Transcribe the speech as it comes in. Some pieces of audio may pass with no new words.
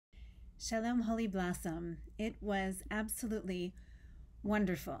Shalom, Holy Blossom. It was absolutely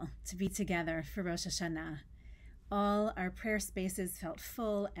wonderful to be together for Rosh Hashanah. All our prayer spaces felt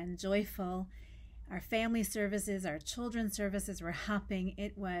full and joyful. Our family services, our children's services were hopping.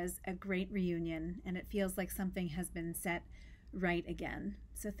 It was a great reunion, and it feels like something has been set right again.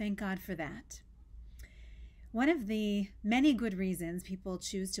 So thank God for that. One of the many good reasons people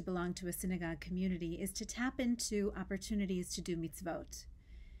choose to belong to a synagogue community is to tap into opportunities to do mitzvot.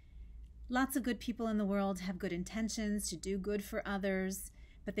 Lots of good people in the world have good intentions to do good for others,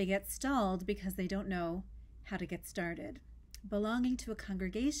 but they get stalled because they don't know how to get started. Belonging to a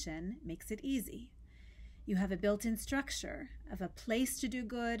congregation makes it easy. You have a built-in structure of a place to do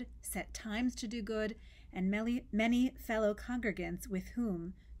good, set times to do good, and many fellow congregants with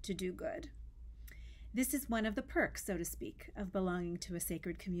whom to do good. This is one of the perks, so to speak, of belonging to a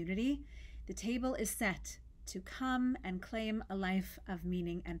sacred community. The table is set to come and claim a life of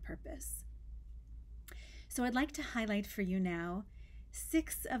meaning and purpose. So I'd like to highlight for you now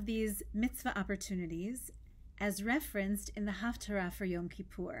 6 of these mitzvah opportunities as referenced in the Haftarah for Yom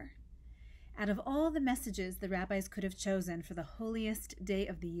Kippur. Out of all the messages the rabbis could have chosen for the holiest day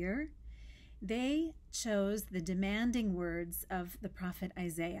of the year, they chose the demanding words of the prophet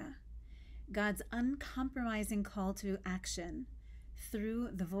Isaiah. God's uncompromising call to action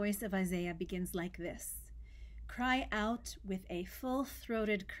through the voice of Isaiah begins like this. Cry out with a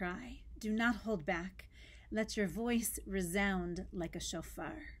full-throated cry. Do not hold back. Let your voice resound like a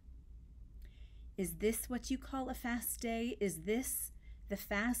shofar. Is this what you call a fast day? Is this the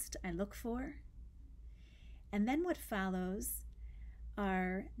fast I look for? And then what follows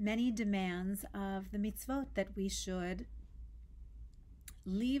are many demands of the mitzvot that we should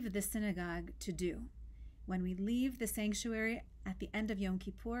leave the synagogue to do. When we leave the sanctuary at the end of Yom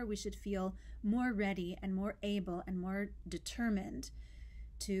Kippur, we should feel more ready and more able and more determined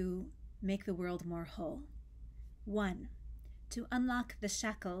to make the world more whole. 1, to unlock the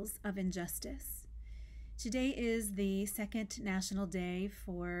shackles of injustice. Today is the 2nd National Day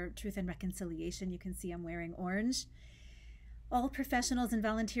for Truth and Reconciliation. You can see I'm wearing orange. All professionals and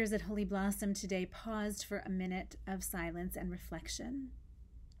volunteers at Holy Blossom today paused for a minute of silence and reflection.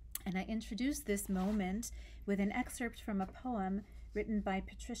 And I introduced this moment with an excerpt from a poem written by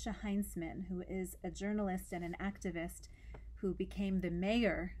Patricia Heinzman, who is a journalist and an activist who became the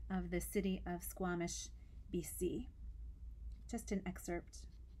mayor of the city of Squamish, BC. Just an excerpt.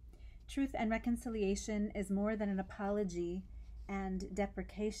 Truth and reconciliation is more than an apology and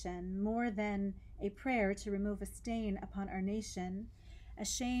deprecation, more than a prayer to remove a stain upon our nation, a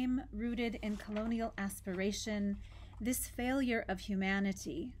shame rooted in colonial aspiration. This failure of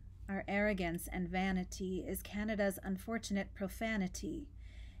humanity, our arrogance and vanity, is Canada's unfortunate profanity,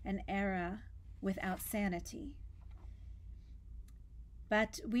 an era without sanity.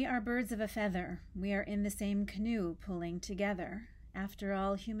 But we are birds of a feather. We are in the same canoe pulling together. After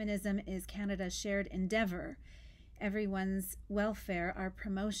all, humanism is Canada's shared endeavor. Everyone's welfare, our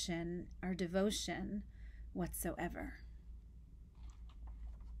promotion, our devotion, whatsoever.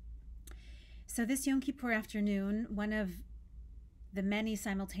 So this Yom Kippur afternoon, one of the many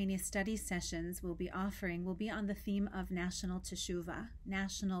simultaneous study sessions we'll be offering will be on the theme of national teshuvah,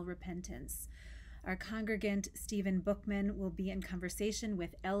 national repentance. Our congregant, Stephen Bookman, will be in conversation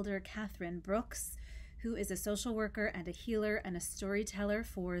with Elder Catherine Brooks, who is a social worker and a healer and a storyteller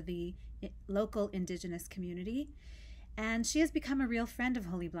for the local Indigenous community. And she has become a real friend of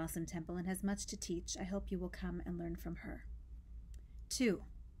Holy Blossom Temple and has much to teach. I hope you will come and learn from her. 2,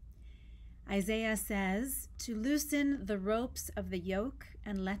 Isaiah says, to loosen the ropes of the yoke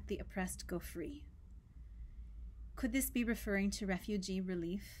and let the oppressed go free. Could this be referring to refugee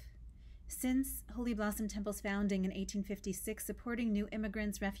relief? Since Holy Blossom Temple's founding in 1856, supporting new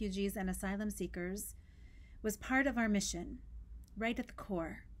immigrants, refugees, and asylum seekers was part of our mission, right at the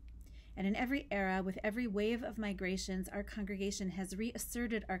core. And in every era, with every wave of migrations, our congregation has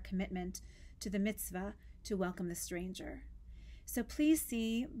reasserted our commitment to the mitzvah to welcome the stranger. So please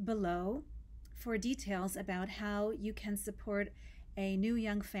see below for details about how you can support a new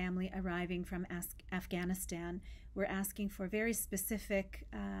young family arriving from Afghanistan. We're asking for very specific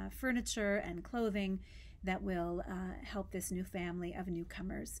furniture and clothing that will help this new family of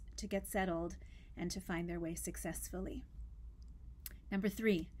newcomers to get settled and to find their way successfully. Number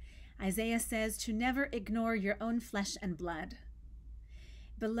 3, Isaiah says to never ignore your own flesh and blood.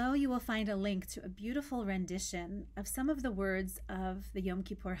 Below you will find a link to a beautiful rendition of some of the words of the Yom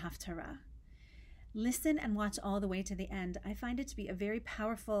Kippur Haftarah. Listen and watch all the way to the end. I find it to be a very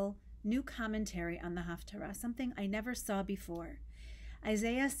powerful new commentary on the Haftarah, something I never saw before.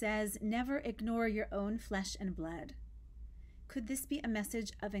 Isaiah says, never ignore your own flesh and blood. Could this be a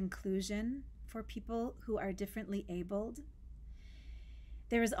message of inclusion for people who are differently abled?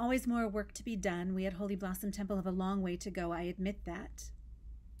 There is always more work to be done. We at Holy Blossom Temple have a long way to go, I admit that.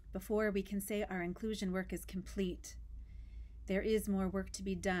 Before we can say our inclusion work is complete, there is more work to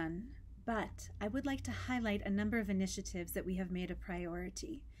be done. But I would like to highlight a number of initiatives that we have made a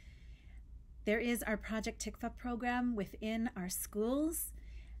priority. There is our Project Tikva program within our schools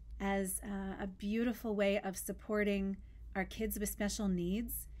as a beautiful way of supporting our kids with special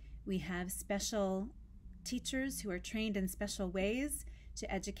needs. We have special teachers who are trained in special ways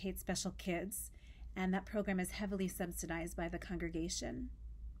to educate special kids, and that program is heavily subsidized by the congregation.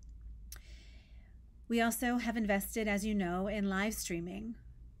 We also have invested, as you know, in live streaming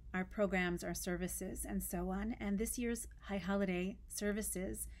our programs, our services, and so on. And this year's High Holiday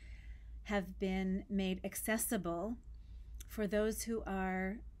services have been made accessible for those who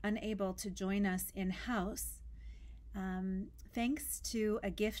are unable to join us in-house, thanks to a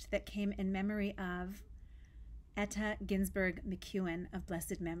gift that came in memory of Etta Ginsburg McEwen of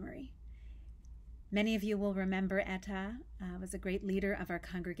blessed memory. Many of you will remember Etta was a great leader of our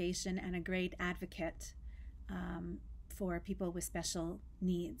congregation and a great advocate for people with special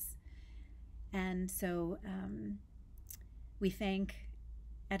needs. And so we thank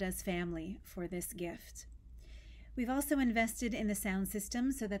Etta's family for this gift. We've also invested in the sound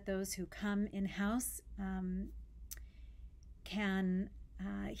system so that those who come in-house can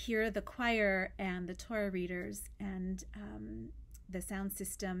hear the choir and the Torah readers and the sound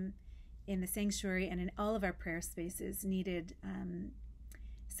system in the sanctuary and in all of our prayer spaces needed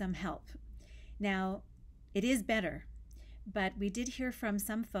some help. Now, it is better, but we did hear from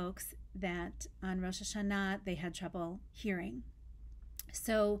some folks that on Rosh Hashanah they had trouble hearing.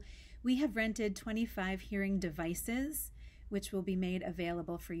 So we have rented 25 hearing devices, which will be made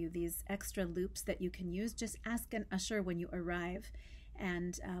available for you, these extra loops that you can use. Just ask an usher when you arrive,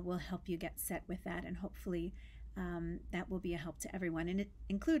 and we'll help you get set with that, and hopefully that will be a help to everyone, and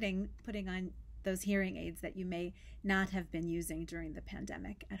including putting on those hearing aids that you may not have been using during the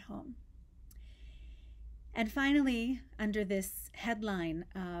pandemic at home. And finally, under this headline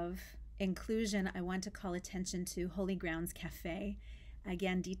of inclusion, I want to call attention to Holy Grounds Cafe.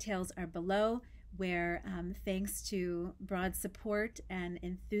 Again, details are below, where thanks to broad support and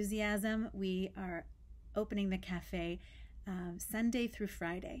enthusiasm, we are opening the cafe Sunday through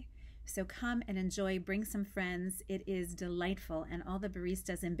Friday. So come and enjoy, bring some friends. It is delightful, and all the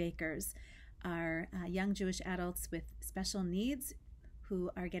baristas and bakers are young Jewish adults with special needs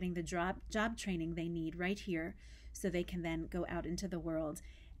who are getting the job training they need right here so they can then go out into the world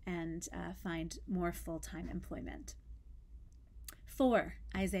and find more full-time employment. 4,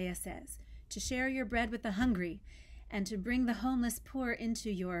 Isaiah says, to share your bread with the hungry and to bring the homeless poor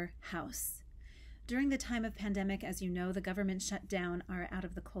into your house. During the time of pandemic, as you know, the government shut down our Out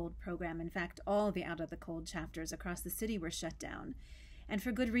of the Cold program. In fact, all the Out of the Cold chapters across the city were shut down. And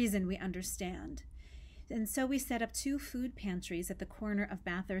for good reason, we understand. And so we set up 2 food pantries at the corner of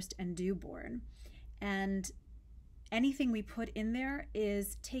Bathurst and Dewborn. And anything we put in there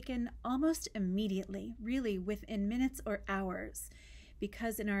is taken almost immediately, really within minutes or hours,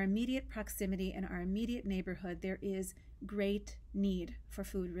 because in our immediate proximity, in our immediate neighborhood, there is great need for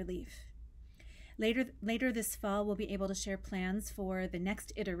food relief. Later this fall, we'll be able to share plans for the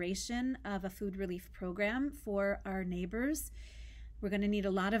next iteration of a food relief program for our neighbors. We're going to need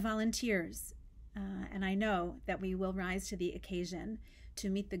a lot of volunteers, and I know that we will rise to the occasion to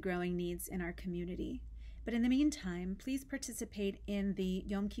meet the growing needs in our community. But in the meantime, please participate in the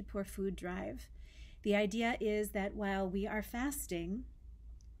Yom Kippur food drive. The idea is that while we are fasting,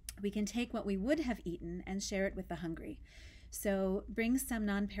 we can take what we would have eaten and share it with the hungry. So bring some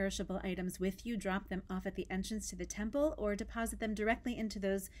non-perishable items with you, drop them off at the entrance to the temple, or deposit them directly into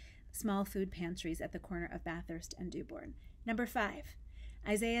those small food pantries at the corner of Bathurst and Dewborn. Number 5,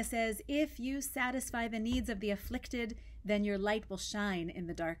 Isaiah says, if you satisfy the needs of the afflicted, then your light will shine in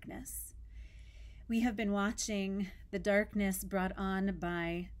the darkness. We have been watching the darkness brought on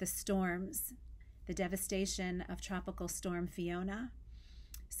by the storms, the devastation of Tropical Storm Fiona.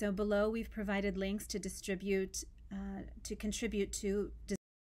 So below, we've provided links to contribute to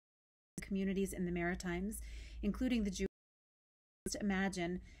communities in the Maritimes, including the Jewish.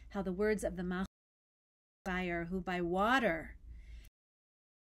 Imagine how the words of the fire, who by water,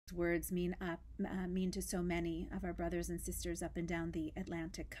 words mean to so many of our brothers and sisters up and down the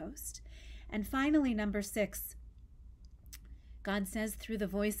Atlantic coast. And finally, number 6, God says through the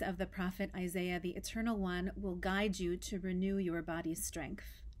voice of the prophet Isaiah, the Eternal One will guide you to renew your body's strength.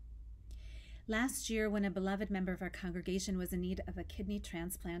 Last year, when a beloved member of our congregation was in need of a kidney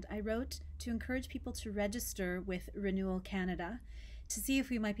transplant, I wrote to encourage people to register with Renewal Canada to see if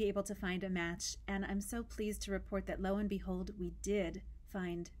we might be able to find a match, and I'm so pleased to report that lo and behold, we did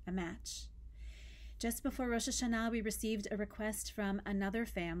find a match. Just before Rosh Hashanah, we received a request from another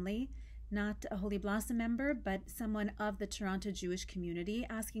family, not a Holy Blossom member, but someone of the Toronto Jewish community,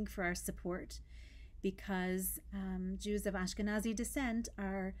 asking for our support because Jews of Ashkenazi descent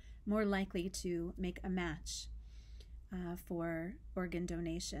are more likely to make a match for organ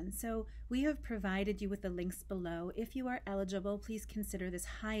donation. So we have provided you with the links below. If you are eligible, please consider this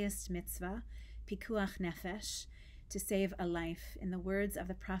highest mitzvah, pikuach nefesh, to save a life. In the words of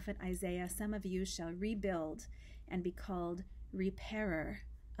the prophet Isaiah, some of you shall rebuild and be called repairer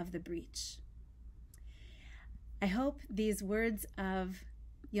of the breach. I hope these words of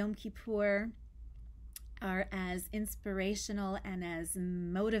Yom Kippur are as inspirational and as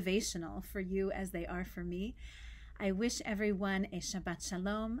motivational for you as they are for me. I wish everyone a Shabbat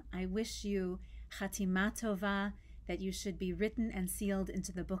Shalom. I wish you Chatima Tova, that you should be written and sealed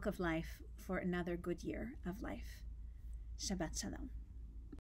into the book of life for another good year of life. Shabbat Shalom.